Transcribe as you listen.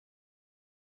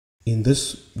In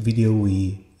this video,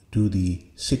 we do the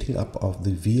setting up of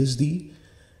the VSD,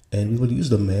 and we will use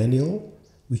the manual,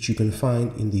 which you can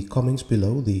find in the comments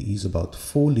below. There is about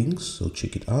 4 links, so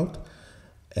check it out.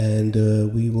 And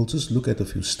we will just look at a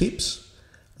few steps,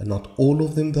 and not all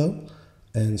of them though.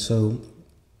 And so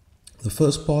the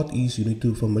first part is you need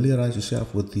to familiarize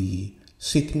yourself with the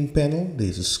setting panel.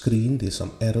 There's a screen, there's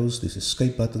some arrows, there's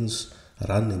escape buttons,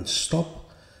 run and stop.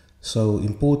 So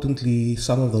importantly,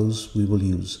 some of those we will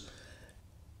use.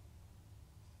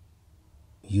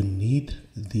 You need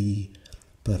the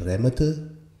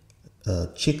parameter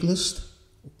checklist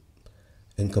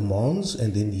and commands,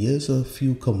 and then here's a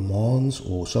few commands,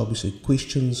 or shall we say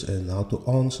questions, and how to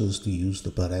answer is to use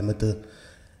the parameter,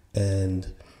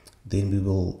 and then we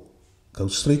will go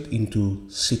straight into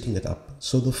setting it up.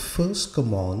 So the first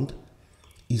command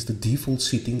is the default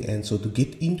setting, and so to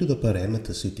get into the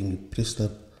parameter setting, you press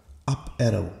the up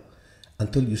arrow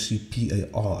until you see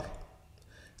PAR.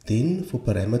 Then for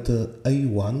parameter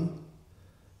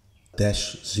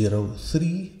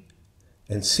A1-03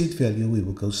 and set value, we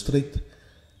will go straight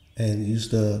and use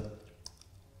the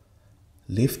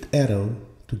left arrow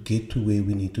to get to where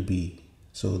we need to be.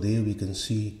 So there we can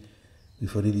see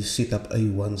we've already set up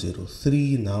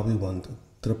A103. Now we want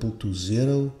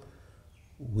 2220.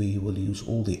 We will use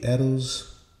all the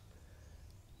arrows,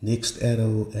 next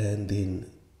arrow, and then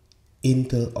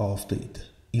enter after it.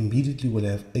 Immediately we'll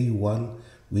have A1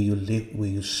 where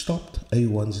you stopped,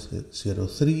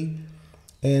 A103,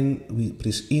 and we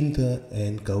press enter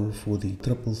and go for the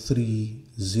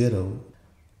 3330.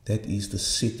 That is the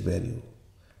set value.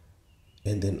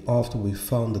 And then after we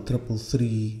found the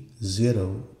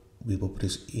 3330, we will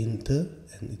press enter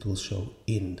and it will show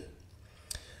end.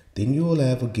 Then you will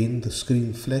have again the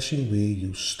screen flashing where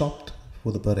you stopped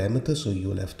for the parameter, so you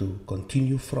will have to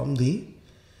continue from there.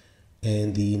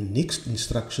 And the next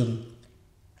instruction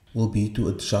will be to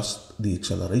adjust the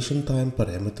acceleration time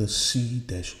parameter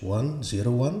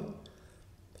C-101,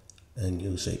 and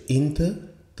you say enter.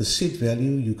 The set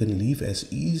value you can leave as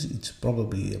is. It's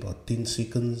probably about 10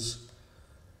 seconds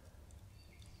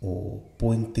or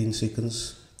 0.10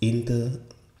 seconds. Enter.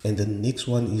 And the next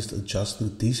one is to adjust the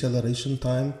deceleration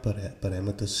time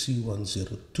parameter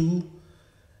C102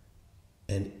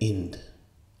 and end.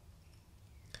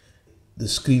 The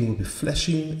screen will be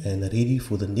flashing and ready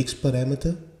for the next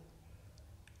parameter.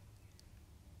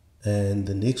 And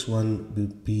the next one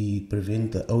will be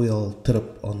prevent the OL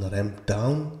trip on the ramp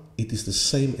down. It is the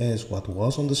same as what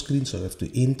was on the screen, so you have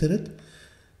to enter it.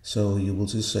 So you will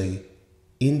just say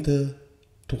enter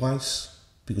twice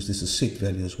because this is set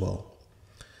value as well.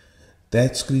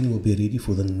 That screen will be ready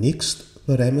for the next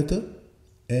parameter,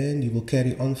 and you will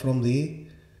carry on from there.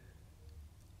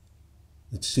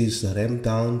 It says the ramp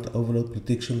down, overload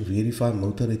protection, verify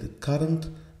motor rated current,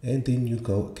 and then you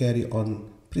go carry on,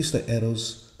 press the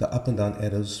arrows, the up and down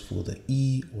arrows for the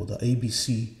E or the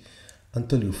ABC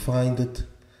until you find it,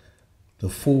 the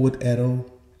forward arrow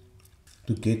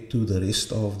to get to the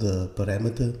rest of the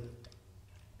parameter.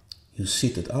 You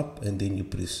set it up and then you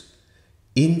press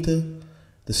enter.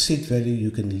 The set value you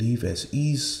can leave as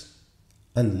is,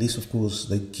 unless of course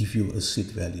they give you a set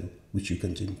value which you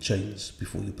can then change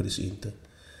before you press enter.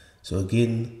 So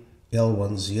again,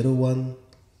 L101,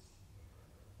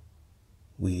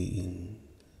 we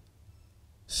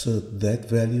insert that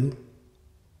value,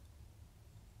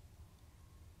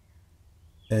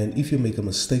 and if you make a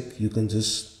mistake you can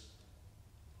just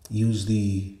use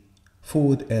the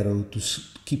forward arrow to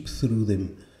skip through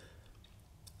them.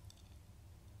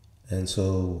 And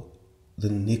so the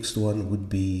next one would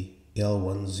be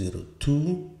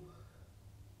L102,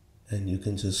 and you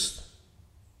can just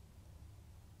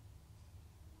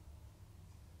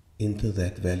enter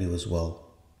that value as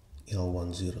well,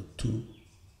 L102.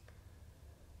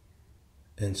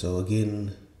 And so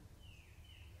again,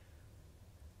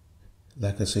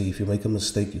 like I say, if you make a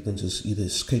mistake, you can just either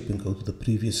escape and go to the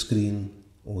previous screen,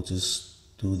 or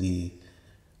just do the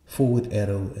forward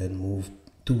arrow and move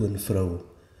to and fro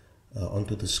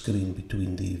onto the screen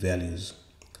between the values.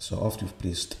 So after you've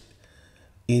pressed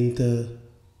enter,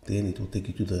 then it will take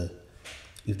you to the,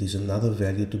 if there's another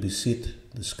value to be set,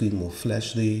 the screen will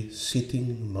flash there.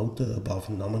 Setting motor above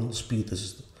nominal speed. This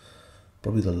is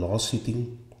probably the last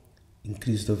setting.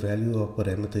 Increase the value of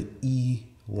parameter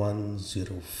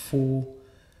E104.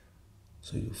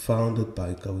 So you found it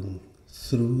by going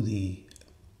through the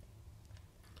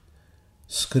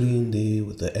screen there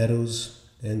with the arrows,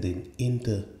 and then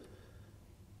enter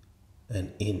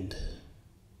and end.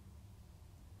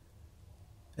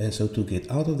 And so to get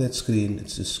out of that screen,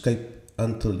 it's escape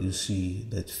until you see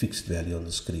that fixed value on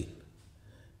the screen.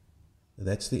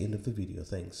 That's the end of the video.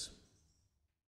 Thanks.